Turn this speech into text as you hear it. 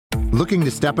Looking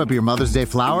to step up your Mother's Day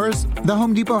flowers? The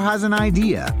Home Depot has an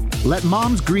idea. Let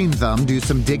Mom's Green Thumb do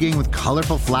some digging with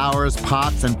colorful flowers,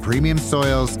 pots, and premium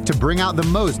soils to bring out the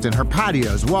most in her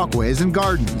patios, walkways, and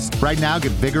gardens. Right now,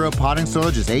 get Vigoro potting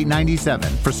soil just $8.97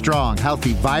 for strong,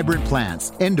 healthy, vibrant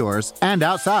plants, indoors and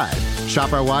outside.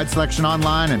 Shop our wide selection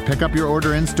online and pick up your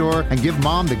order in-store and give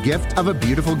Mom the gift of a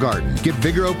beautiful garden. Get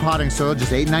Vigoro potting soil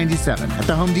just $8.97 at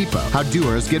the Home Depot. How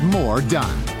doers get more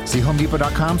done. See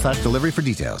homedepot.com/delivery for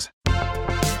details.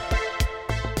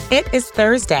 It is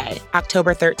Thursday,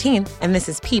 October 13th, and this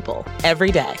is People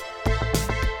Every Day.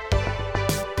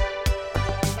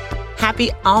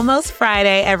 Happy almost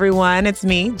Friday, everyone. It's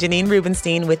me, Janine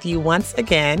Rubenstein, with you once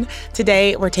again.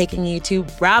 Today, we're taking you to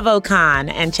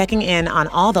BravoCon and checking in on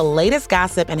all the latest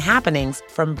gossip and happenings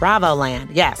from Bravoland.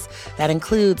 Yes, that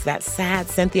includes that sad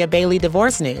Cynthia Bailey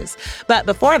divorce news. But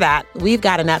before that, we've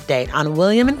got an update on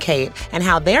William and Kate and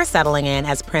how they're settling in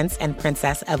as Prince and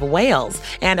Princess of Wales.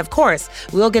 And of course,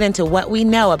 we'll get into what we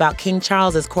know about King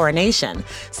Charles's coronation.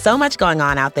 So much going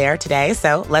on out there today,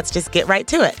 so let's just get right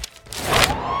to it.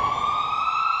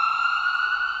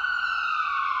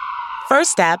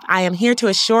 First up, I am here to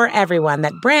assure everyone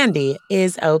that Brandy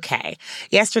is okay.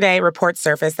 Yesterday, reports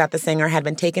surfaced that the singer had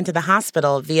been taken to the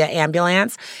hospital via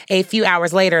ambulance. A few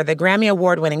hours later, the Grammy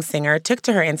Award-winning singer took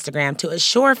to her Instagram to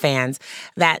assure fans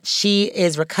that she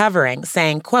is recovering,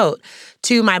 saying, quote,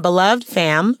 "To my beloved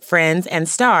fam, friends, and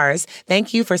stars,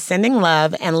 thank you for sending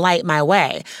love and light my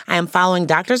way. I am following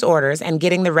doctor's orders and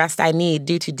getting the rest I need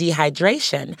due to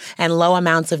dehydration and low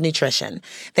amounts of nutrition.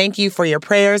 Thank you for your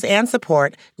prayers and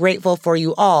support. Grateful for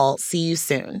you all. See you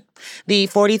soon." The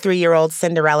 43-year-old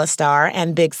Cinderella star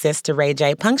and big sis to Ray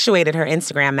J punctuated her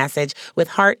Instagram message with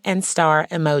heart and star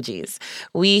emojis.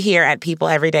 We here at People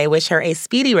Every Day wish her a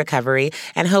speedy recovery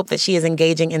and hope that she is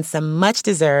engaging in some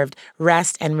much-deserved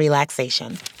rest and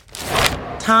relaxation.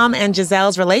 Tom and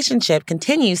Gisele's relationship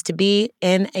continues to be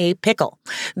in a pickle.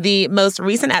 The most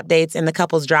recent updates in the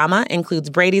couple's drama includes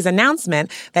Brady's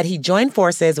announcement that he joined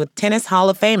forces with Tennis Hall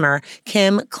of Famer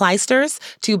Kim Clijsters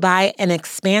to buy an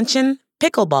expansion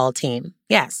pickleball team.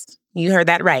 Yes, you heard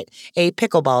that right, a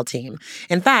pickleball team.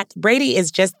 In fact, Brady is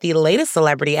just the latest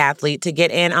celebrity athlete to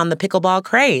get in on the pickleball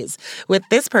craze. With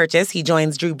this purchase, he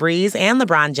joins Drew Brees and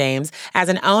LeBron James as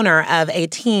an owner of a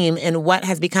team in what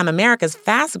has become America's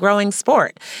fast-growing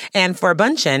sport. And for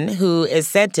Bunchen, who is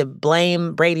said to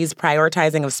blame Brady's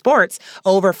prioritizing of sports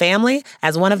over family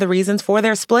as one of the reasons for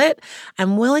their split,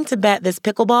 I'm willing to bet this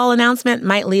pickleball announcement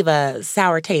might leave a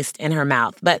sour taste in her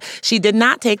mouth. But she did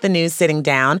not take the news sitting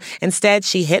down. Instead,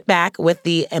 she hit back with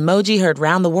the emoji heard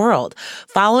round the world.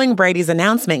 Following Brady's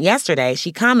announcement yesterday,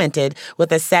 she commented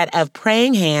with a set of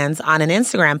praying hands on an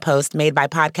Instagram post made by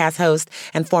podcast host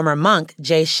and former monk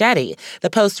Jay Shetty.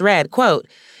 The post read, quote,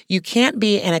 "You can't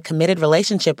be in a committed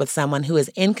relationship with someone who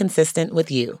is inconsistent with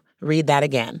you." Read that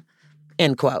again.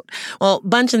 End quote. Well,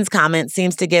 Bunchen's comment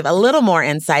seems to give a little more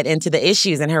insight into the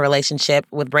issues in her relationship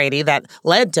with Brady that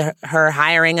led to her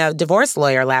hiring a divorce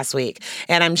lawyer last week.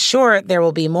 And I'm sure there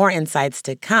will be more insights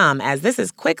to come, as this is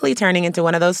quickly turning into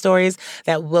one of those stories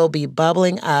that will be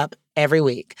bubbling up every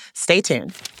week. Stay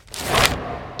tuned.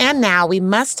 And now we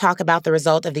must talk about the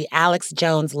result of the Alex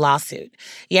Jones lawsuit.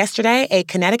 Yesterday, a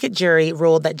Connecticut jury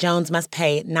ruled that Jones must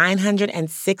pay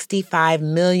 $965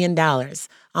 million,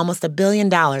 almost $1 billion,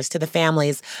 to the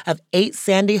families of 8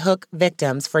 Sandy Hook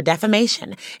victims for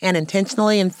defamation and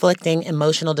intentionally inflicting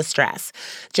emotional distress.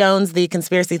 Jones, the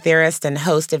conspiracy theorist and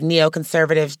host of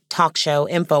neoconservative talk show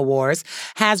InfoWars,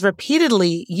 has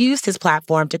repeatedly used his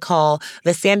platform to call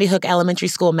the Sandy Hook Elementary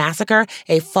School massacre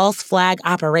a false flag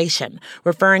operation,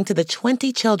 referring to the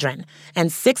 20 children and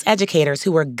 6 educators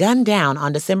who were gunned down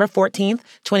on December 14th,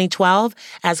 2012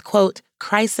 as, quote,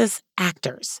 crisis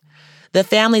actors. The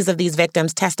families of these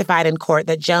victims testified in court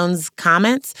that Jones'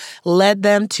 comments led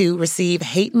them to receive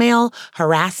hate mail,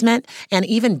 harassment, and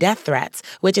even death threats,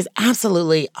 which is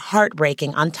absolutely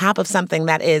heartbreaking on top of something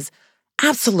that is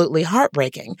absolutely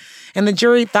heartbreaking. And the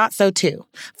jury thought so too.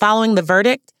 Following the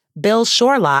verdict, Bill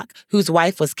Shorlock, whose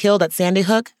wife was killed at Sandy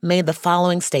Hook, made the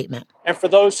following statement. And for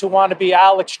those who want to be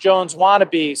Alex Jones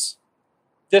wannabes,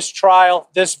 this trial,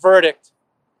 this verdict,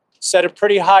 set a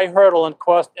pretty high hurdle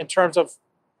in terms of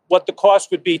what the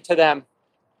cost would be to them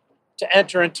to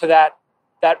enter into that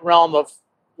realm of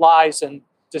lies and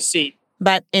deceit.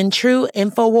 But in true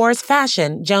InfoWars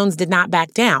fashion, Jones did not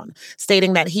back down,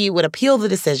 stating that he would appeal the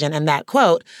decision and that,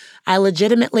 quote, "I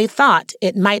legitimately thought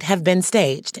it might have been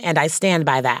staged, and I stand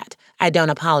by that. I don't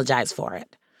apologize for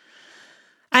it."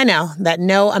 I know that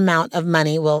no amount of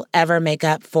money will ever make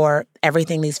up for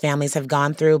everything these families have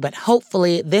gone through, but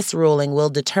hopefully this ruling will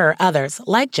deter others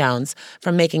like Jones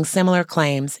from making similar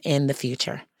claims in the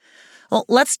future. Well,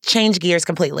 let's change gears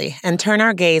completely and turn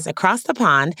our gaze across the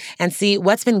pond and see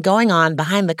what's been going on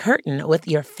behind the curtain with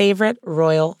your favorite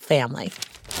royal family.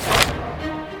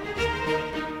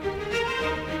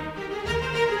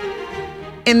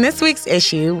 In this week's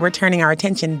issue, we're turning our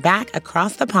attention back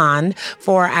across the pond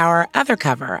for our other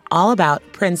cover, all about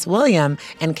Prince William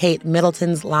and Kate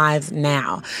Middleton's lives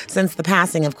now. Since the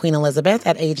passing of Queen Elizabeth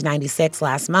at age 96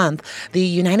 last month, the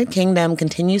United Kingdom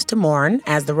continues to mourn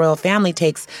as the royal family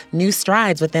takes new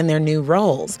strides within their new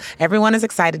roles. Everyone is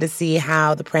excited to see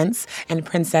how the Prince and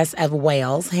Princess of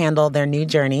Wales handle their new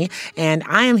journey, and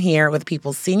I am here with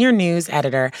People's senior news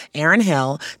editor, Erin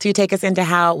Hill, to take us into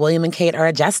how William and Kate are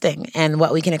adjusting and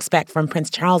what we can expect from Prince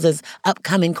Charles's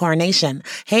upcoming coronation.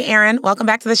 Hey, Erin, welcome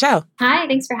back to the show. Hi,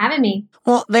 thanks for having me.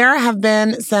 Well, there have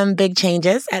been some big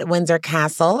changes at Windsor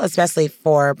Castle, especially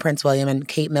for Prince William and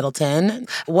Kate Middleton.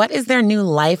 What is their new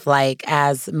life like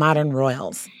as modern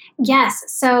royals? Yes,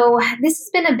 so this has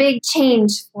been a big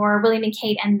change for William and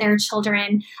Kate and their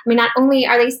children. I mean, not only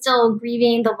are they still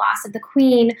grieving the loss of the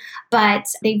Queen, but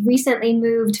they recently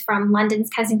moved from London's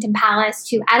Kensington Palace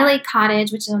to Adelaide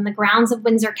Cottage, which is on the grounds of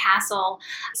Windsor Castle.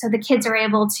 So the kids are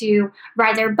able to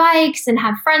ride their bikes and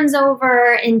have friends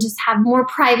over and just have more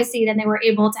privacy than they were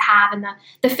able to have in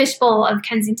the fishbowl of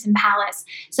Kensington Palace.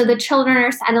 So the children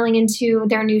are settling into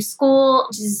their new school,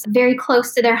 which is very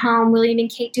close to their home. William and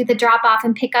Kate do the drop-off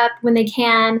and pick up when they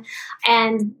can,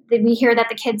 and we hear that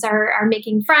the kids are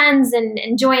making friends and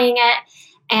enjoying it.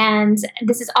 And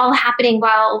this is all happening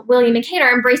while William and Kate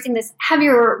are embracing this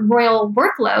heavier royal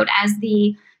workload as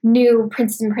the new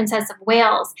Prince and Princess of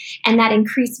Wales, and that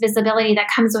increased visibility that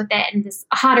comes with it and this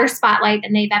hotter spotlight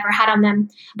than they've ever had on them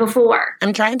before.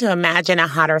 I'm trying to imagine a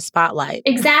hotter spotlight.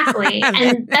 Exactly.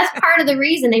 And that's part of the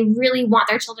reason they really want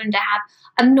their children to have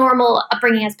a normal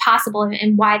upbringing as possible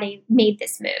and why they made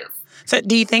this move. So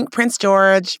do you think Prince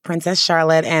George, Princess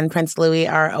Charlotte, and Prince Louis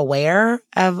are aware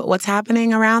of what's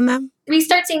happening around them? We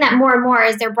start seeing that more and more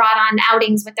as they're brought on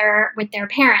outings with their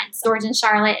parents. George and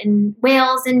Charlotte in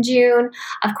Wales in June.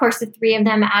 Of course, the three of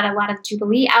them at a lot of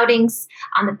Jubilee outings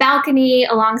on the balcony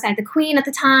alongside the Queen at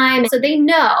the time. So they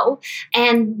know,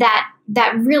 and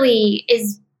that really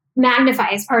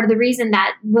magnifies part of the reason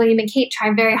that William and Kate try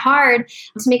very hard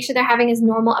to make sure they're having as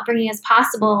normal upbringing as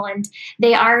possible. And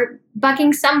they are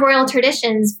bucking some royal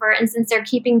traditions. For instance, they're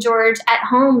keeping George at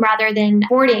home rather than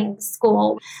boarding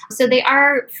school. So they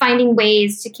are finding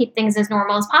ways to keep things as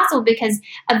normal as possible because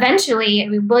eventually,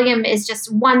 William is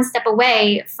just one step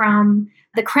away from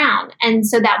the crown. And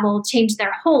so that will change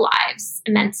their whole lives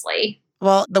immensely.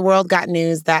 Well, the world got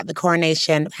news that the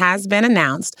coronation has been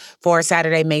announced for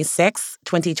Saturday, May 6,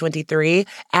 2023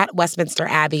 at Westminster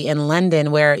Abbey in London,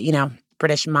 where,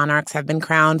 British monarchs have been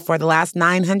crowned for the last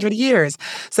 900 years.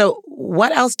 So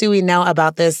what else do we know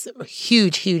about this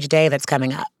huge, huge day that's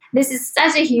coming up? This is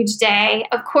such a huge day.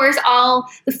 Of course, all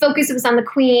the focus was on the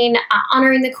Queen,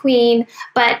 honoring the Queen,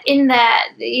 but in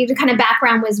the kind of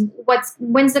background was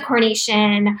when's the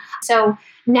coronation? So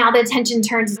now the attention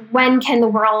turns, when can the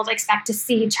world expect to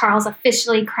see Charles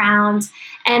officially crowned?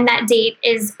 And that date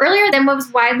is earlier than what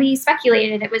was widely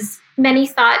speculated. Many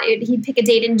thought he'd pick a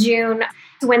date in June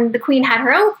when the Queen had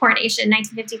her own coronation in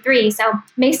 1953. So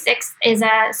May 6th is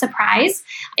a surprise.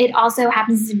 It also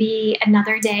happens to be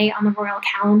another day on the royal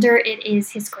calendar. It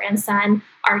is his grandson,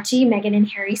 Archie, Meghan and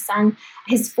Harry's son,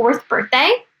 his 4th birthday.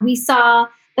 We saw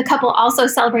the couple also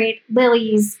celebrate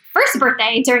Lily's first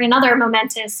birthday during another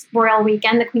momentous royal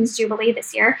weekend, the Queen's Jubilee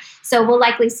this year. So we'll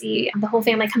likely see the whole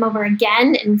family come over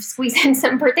again and squeeze in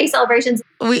some birthday celebrations.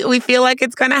 We feel like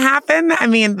it's going to happen. I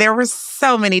mean, there were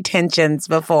so many tensions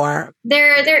before.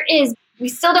 There is. We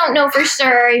still don't know for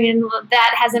sure.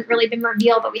 That hasn't really been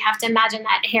revealed, but we have to imagine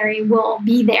that Harry will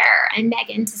be there and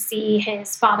Meghan to see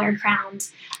his father crowned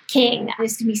king.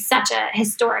 This could be such a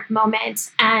historic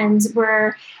moment. And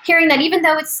we're hearing that even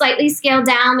though it's slightly scaled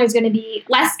down, there's going to be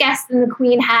less guests than the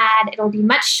Queen had. It'll be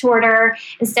much shorter.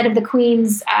 Instead of the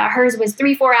Queen's, hers was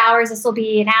 3-4 hours. This will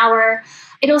be an hour.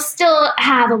 It'll still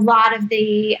have a lot of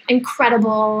the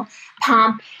incredible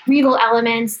pomp, regal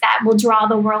elements that will draw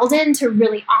the world in to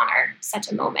really honor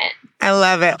such a moment. I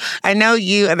love it. I know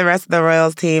you and the rest of the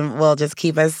Royals team will just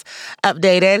keep us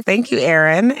updated. Thank you,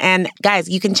 Erin. And guys,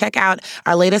 you can check out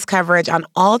our latest coverage on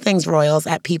all things Royals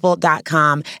at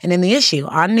people.com and in the issue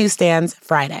on newsstands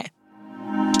Friday.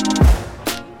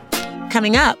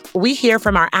 Coming up, we hear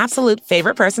from our absolute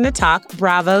favorite person to talk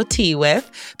Bravo tea with,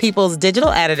 People's digital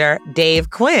editor,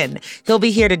 Dave Quinn. He'll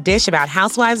be here to dish about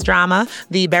Housewives drama,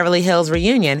 the Beverly Hills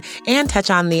reunion, and touch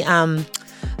on the,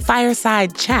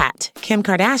 fireside chat Kim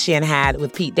Kardashian had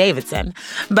with Pete Davidson.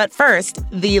 But first,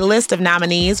 the list of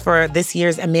nominees for this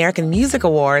year's American Music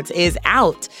Awards is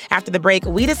out. After the break,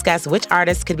 we discuss which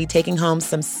artists could be taking home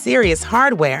some serious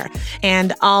hardware.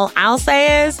 And all I'll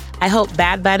say is, I hope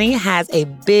Bad Bunny has a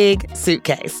big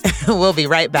suitcase. We'll be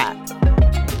right back.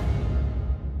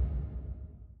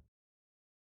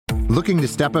 Looking to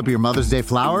step up your Mother's Day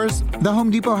flowers? The Home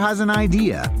Depot has an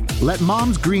idea. Let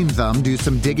Mom's Green Thumb do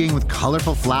some digging with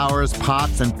colorful flowers,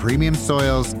 pots, and premium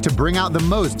soils to bring out the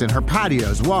most in her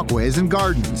patios, walkways, and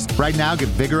gardens. Right now, get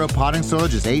Vigoro potting soil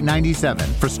just $8.97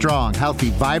 for strong,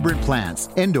 healthy, vibrant plants,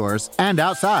 indoors and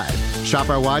outside. Shop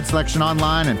our wide selection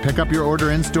online and pick up your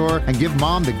order in-store and give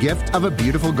Mom the gift of a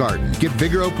beautiful garden. Get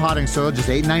Vigoro potting soil just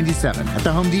 $8.97 at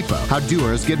the Home Depot. How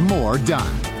doers get more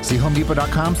done. See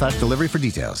homedepot.com/delivery for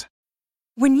details.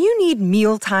 When you need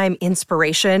mealtime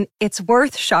inspiration, it's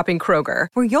worth shopping Kroger,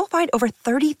 where you'll find over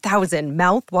 30,000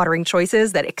 mouth-watering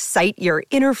choices that excite your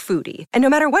inner foodie. And no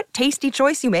matter what tasty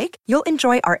choice you make, you'll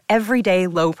enjoy our everyday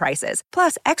low prices,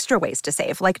 plus extra ways to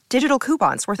save, like digital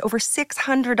coupons worth over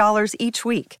 $600 each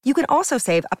week. You can also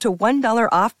save up to $1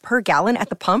 off per gallon at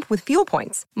the pump with fuel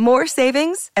points. More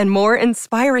savings and more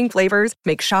inspiring flavors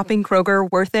make shopping Kroger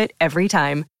worth it every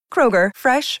time. Kroger,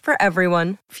 fresh for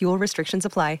everyone. Fuel restrictions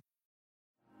apply.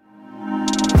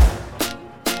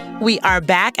 We are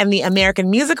back, and the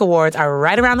American Music Awards are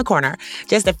right around the corner.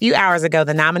 Just a few hours ago,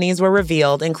 the nominees were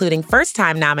revealed, including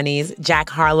first-time nominees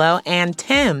Jack Harlow and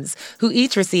Tems, who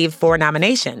each received 4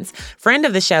 nominations. Friend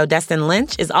of the show, Dustin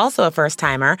Lynch, is also a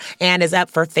first-timer and is up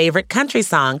for Favorite Country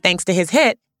Song thanks to his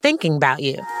hit, Thinking About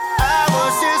You. I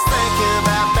was just thinking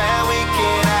about that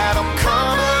weekend out on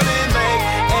Cumberland Lake,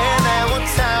 and that one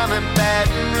time in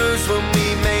Baton Rouge when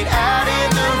we made out in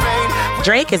the rain.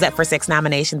 Drake is up for 6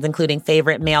 nominations, including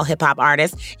Favorite Male Hip-Hop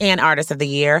Artist and Artist of the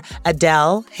Year.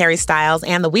 Adele, Harry Styles,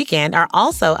 and The Weeknd are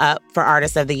also up for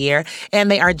Artist of the Year,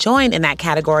 and they are joined in that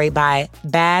category by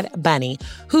Bad Bunny,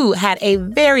 who had a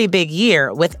very big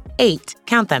year with 8,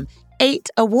 count them, 8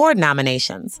 award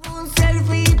nominations.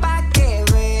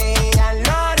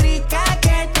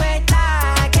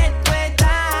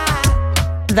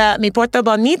 The Mi Porto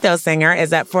Bonito singer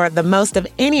is up for the most of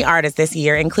any artist this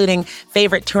year, including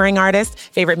Favorite Touring Artist,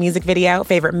 Favorite Music Video,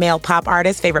 Favorite Male Pop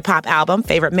Artist, Favorite Pop Album,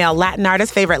 Favorite Male Latin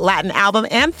Artist, Favorite Latin Album,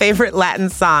 and Favorite Latin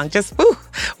Song. Just, whew,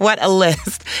 what a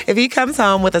list. If he comes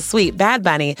home with a sweep, Bad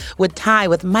Bunny would tie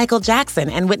with Michael Jackson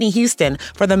and Whitney Houston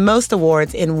for the most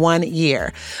awards in one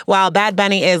year. While Bad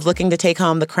Bunny is looking to take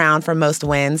home the crown for most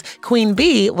wins, Queen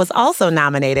Bee was also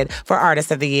nominated for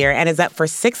Artist of the Year and is up for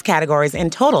 6 categories in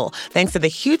total, thanks to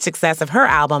the huge success of her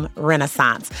album,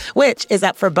 Renaissance, which is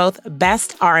up for both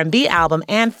Best R&B Album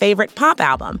and Favorite Pop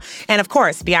Album. And of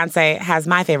course, Beyonce has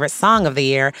my favorite song of the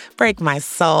year, Break My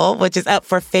Soul, which is up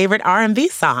for Favorite R&B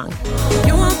Song.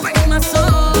 You won't break my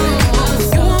soul.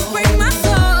 You won't break my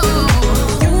soul.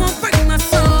 You won't break my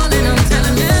soul. And I'm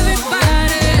telling everybody.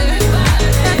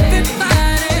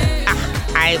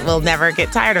 I will never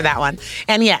get tired of that one.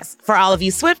 And yes, for all of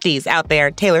you Swifties out there,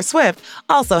 Taylor Swift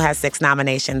also has 6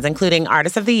 nominations, including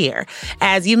Artist of the Year.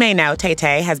 As you may know,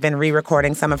 Tay-Tay has been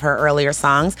re-recording some of her earlier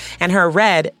songs, and her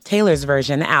Red, Taylor's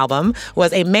Version album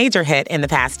was a major hit in the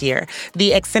past year.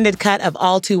 The extended cut of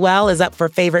All Too Well is up for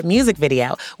Favorite Music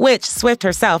Video, which Swift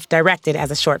herself directed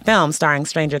as a short film starring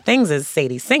Stranger Things'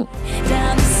 Sadie Sink.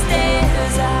 Down the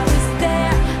stairs, I was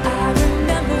there. I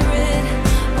remember it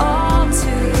all too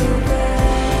well.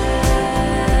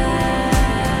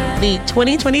 The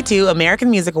 2022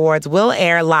 American Music Awards will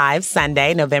air live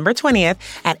Sunday, November 20th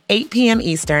at 8 p.m.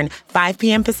 Eastern, 5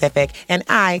 p.m. Pacific, and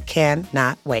I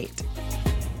cannot wait.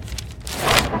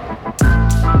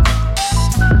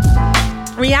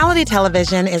 Reality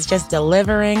television is just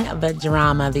delivering the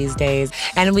drama these days,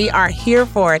 and we are here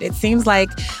for it. It seems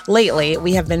like lately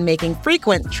we have been making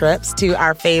frequent trips to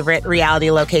our favorite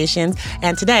reality locations,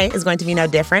 and today is going to be no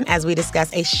different as we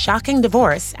discuss a shocking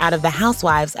divorce out of the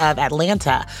Housewives of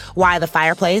Atlanta, why the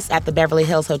fireplace at the Beverly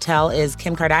Hills Hotel is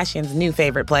Kim Kardashian's new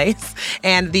favorite place,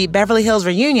 and the Beverly Hills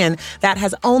reunion that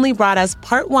has only brought us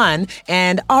part 1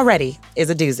 and already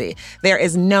is a doozy. There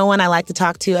is no one I like to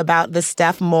talk to about this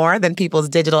stuff more than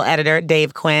People's digital editor,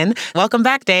 Dave Quinn. Welcome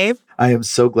back, Dave. I am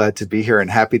so glad to be here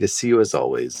and happy to see you as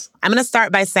always. I'm going to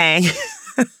start by saying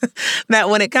that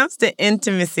when it comes to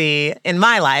intimacy in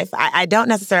my life, I don't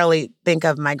necessarily think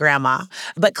of my grandma,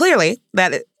 but clearly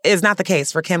that is not the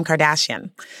case for Kim Kardashian.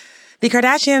 The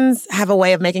Kardashians have a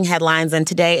way of making headlines, and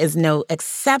today is no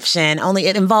exception, only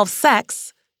it involves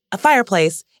sex, a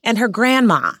fireplace, and her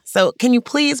grandma. So can you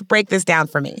please break this down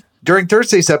for me? During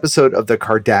Thursday's episode of The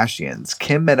Kardashians,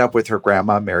 Kim met up with her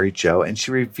grandma, Mary Jo, and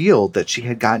she revealed that she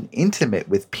had gotten intimate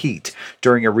with Pete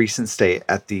during a recent stay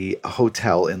at the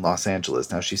hotel in Los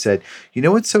Angeles. Now, she said, you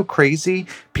know what's so crazy?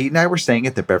 Pete and I were staying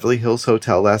at the Beverly Hills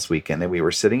Hotel last weekend, and we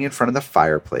were sitting in front of the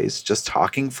fireplace, just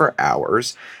talking for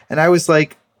hours. And I was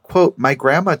like, quote, my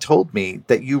grandma told me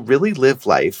that you really live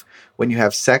life when you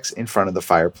have sex in front of the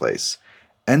fireplace.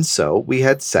 And so we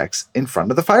had sex in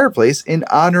front of the fireplace in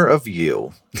honor of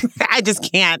you. I just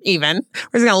can't even.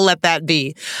 We're just going to let that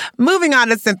be. Moving on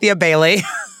to Cynthia Bailey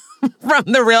from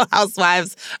The Real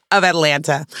Housewives of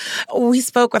Atlanta. We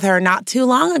spoke with her not too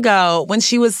long ago when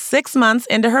she was 6 months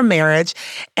into her marriage,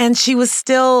 and she was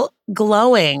still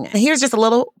glowing. Here's just a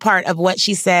little part of what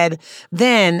she said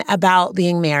then about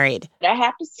being married. I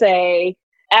have to say,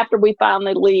 after we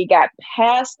finally got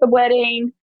past the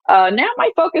wedding, now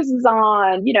my focus is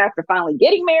on, after finally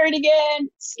getting married again,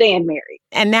 staying married.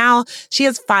 And now she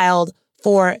has filed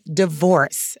for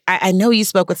divorce. I know you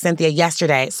spoke with Cynthia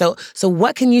yesterday. So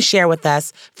what can you share with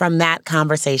us from that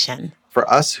conversation? For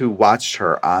us who watched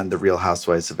her on The Real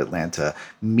Housewives of Atlanta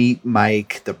meet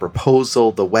Mike, the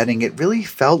proposal, the wedding, it really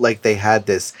felt like they had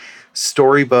this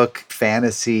storybook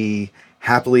fantasy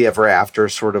happily ever after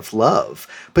sort of love.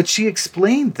 But she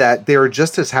explained that they were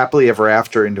just as happily ever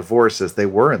after in divorce as they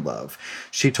were in love.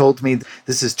 She told me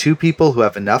this is two people who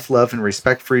have enough love and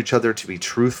respect for each other to be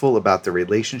truthful about the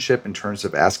relationship in terms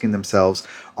of asking themselves,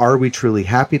 are we truly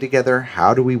happy together?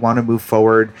 How do we want to move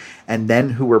forward? And then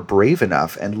who were brave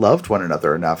enough and loved one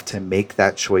another enough to make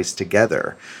that choice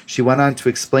together. She went on to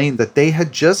explain that they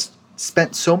had just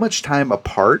spent so much time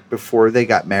apart before they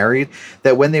got married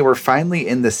that when they were finally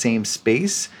in the same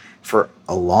space for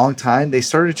a long time, they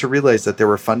started to realize that there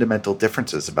were fundamental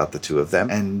differences about the two of them.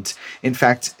 And in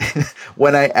fact,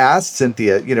 when I asked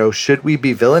Cynthia, should we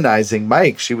be villainizing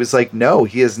Mike? She was like, no,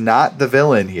 he is not the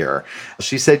villain here.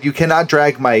 She said, you cannot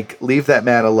drag Mike. Leave that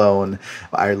man alone.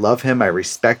 I love him. I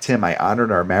respect him. I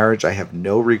honored our marriage. I have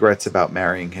no regrets about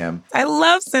marrying him. I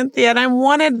love Cynthia, and I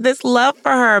wanted this love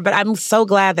for her, but I'm so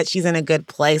glad that she's in a good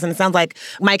place. And it sounds like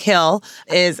Mike Hill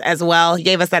is as well. He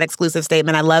gave us that exclusive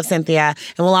statement. I love Cynthia,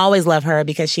 and we'll always love her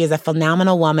because she is a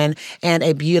phenomenal woman and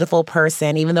a beautiful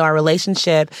person. Even though our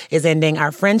relationship is ending,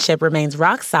 our friendship remains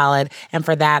rock solid. And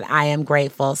for that, I am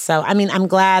grateful. So, I'm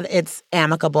glad it's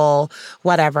amicable,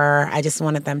 whatever. I just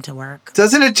wanted them to work.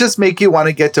 Doesn't it just make you want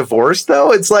to get divorced,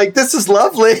 though? It's like, this is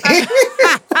lovely.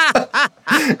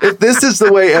 If this is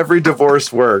the way every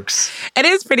divorce works. It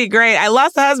is pretty great. I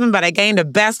lost a husband, but I gained a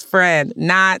best friend.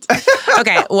 Not.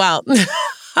 Okay, well...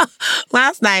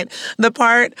 Last night, the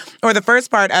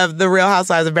first part of The Real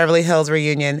Housewives of Beverly Hills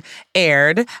reunion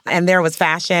aired, and there was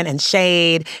fashion and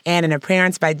shade and an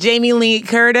appearance by Jamie Lee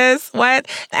Curtis. What?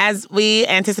 As we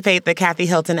anticipate the Kathy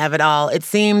Hilton of it all, it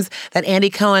seems that Andy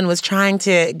Cohen was trying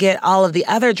to get all of the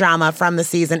other drama from the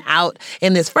season out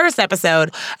in this first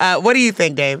episode. What do you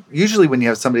think, Dave? Usually when you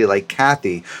have somebody like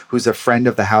Kathy, who's a friend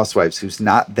of the Housewives, who's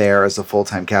not there as a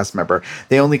full-time cast member,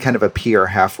 they only kind of appear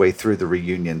halfway through the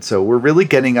reunion. So we're really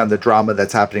getting on the drama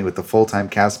that's happening with the full-time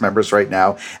cast members right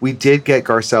now. We did get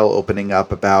Garcelle opening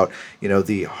up about,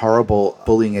 the horrible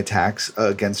bullying attacks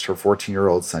against her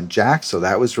 14-year-old son, Jack. So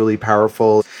that was really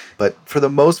powerful. But for the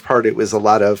most part, it was a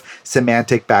lot of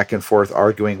semantic back and forth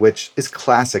arguing, which is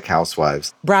classic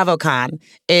Housewives. BravoCon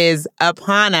is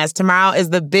upon us. Tomorrow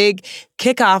is the big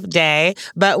kickoff day,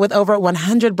 but with over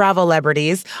 100 Bravo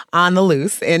celebrities on the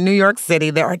loose in New York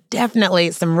City, there are definitely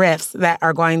some rifts that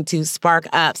are going to spark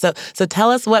up. So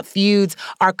tell us what feuds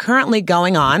are currently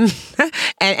going on,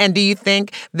 and do you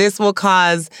think this will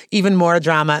cause even more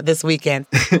drama this weekend?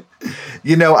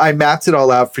 I mapped it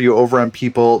all out for you over on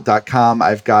people.com.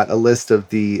 I've got a list of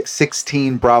the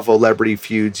 16 Bravo celebrity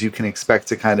feuds you can expect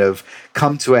to kind of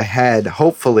come to a head,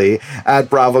 hopefully, at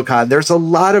BravoCon. There's a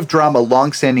lot of drama,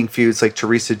 long-standing feuds like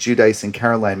Teresa Giudice and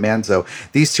Caroline Manzo.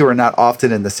 These two are not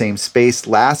often in the same space.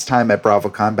 Last time at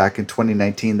BravoCon back in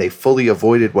 2019, they fully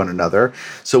avoided one another.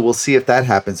 So we'll see if that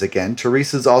happens again.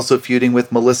 Teresa's also feuding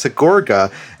with Melissa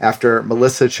Gorga after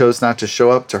Melissa chose not to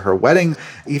show up to her wedding.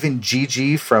 Even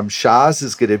Gigi from Shaz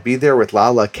is going to be there with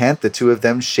Lala Kent. The two of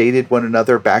them shaded one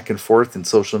another back and forth in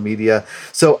social media.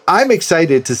 So I'm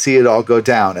excited to see it all go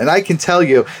down. And I can tell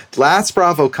you, last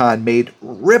BravoCon made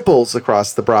ripples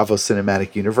across the Bravo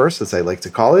cinematic universe, as I like to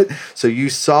call it. So you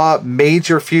saw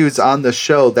major feuds on the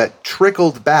show that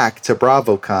trickled back to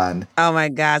BravoCon. Oh my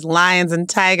gosh, lions and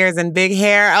tigers and big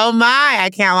hair. Oh my,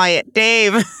 I can't wait.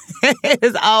 Dave, It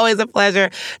is always a pleasure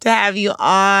to have you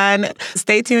on.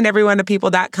 Stay tuned, everyone, to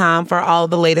people.com for all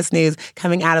the latest news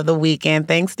coming out of the weekend.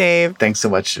 Thanks, Dave. Thanks so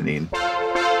much, Janine.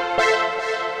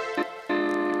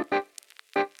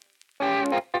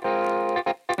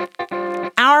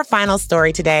 Our final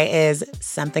story today is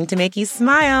something to make you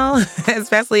smile,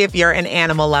 especially if you're an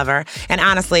animal lover. And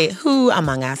honestly, who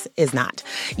among us is not?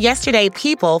 Yesterday,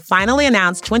 People finally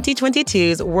announced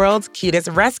 2022's World's Cutest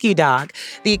Rescue Dog.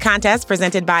 The contest,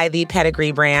 presented by the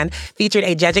Pedigree brand, featured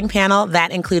a judging panel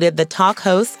that included the talk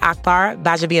hosts Akbar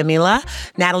Bajabiamila,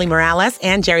 Natalie Morales,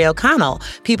 and Jerry O'Connell,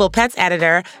 People Pets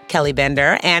editor Kelly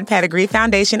Bender, and Pedigree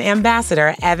Foundation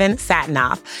ambassador Evan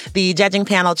Satinoff. The judging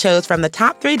panel chose from the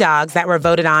top 3 dogs that were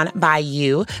voted on by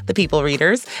you, the People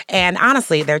readers, and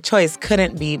honestly, their choice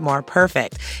couldn't be more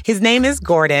perfect. His name is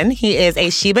Gordon. He is a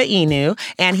Shiba Inu,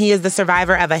 and he is the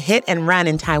survivor of a hit and run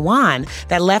in Taiwan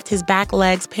that left his back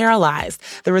legs paralyzed.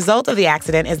 The result of the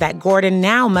accident is that Gordon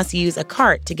now must use a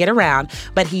cart to get around,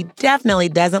 but he definitely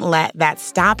doesn't let that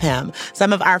stop him.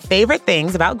 Some of our favorite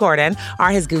things about Gordon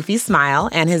are his goofy smile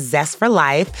and his zest for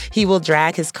life. He will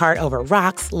drag his cart over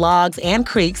rocks, logs, and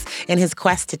creeks in his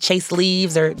quest to chase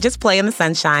leaves or just play in the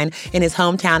sunshine in his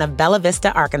hometown of Bella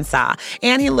Vista, Arkansas.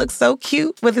 And he looks so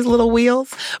cute with his little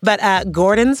wheels. But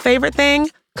Gordon's favorite thing?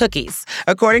 Cookies.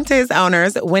 According to his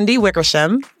owners, Wendy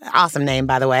Wickersham, awesome name,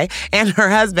 by the way, and her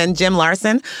husband, Jim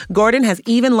Larson, Gordon has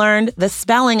even learned the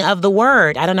spelling of the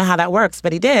word. I don't know how that works,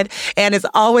 but he did, and is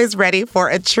always ready for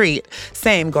a treat.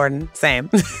 Same, Gordon, same.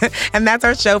 And that's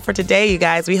our show for today, you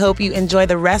guys. We hope you enjoy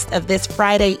the rest of this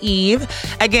Friday Eve.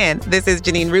 Again, this is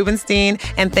Janine Rubenstein,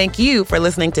 and thank you for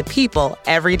listening to People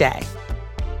Every Day.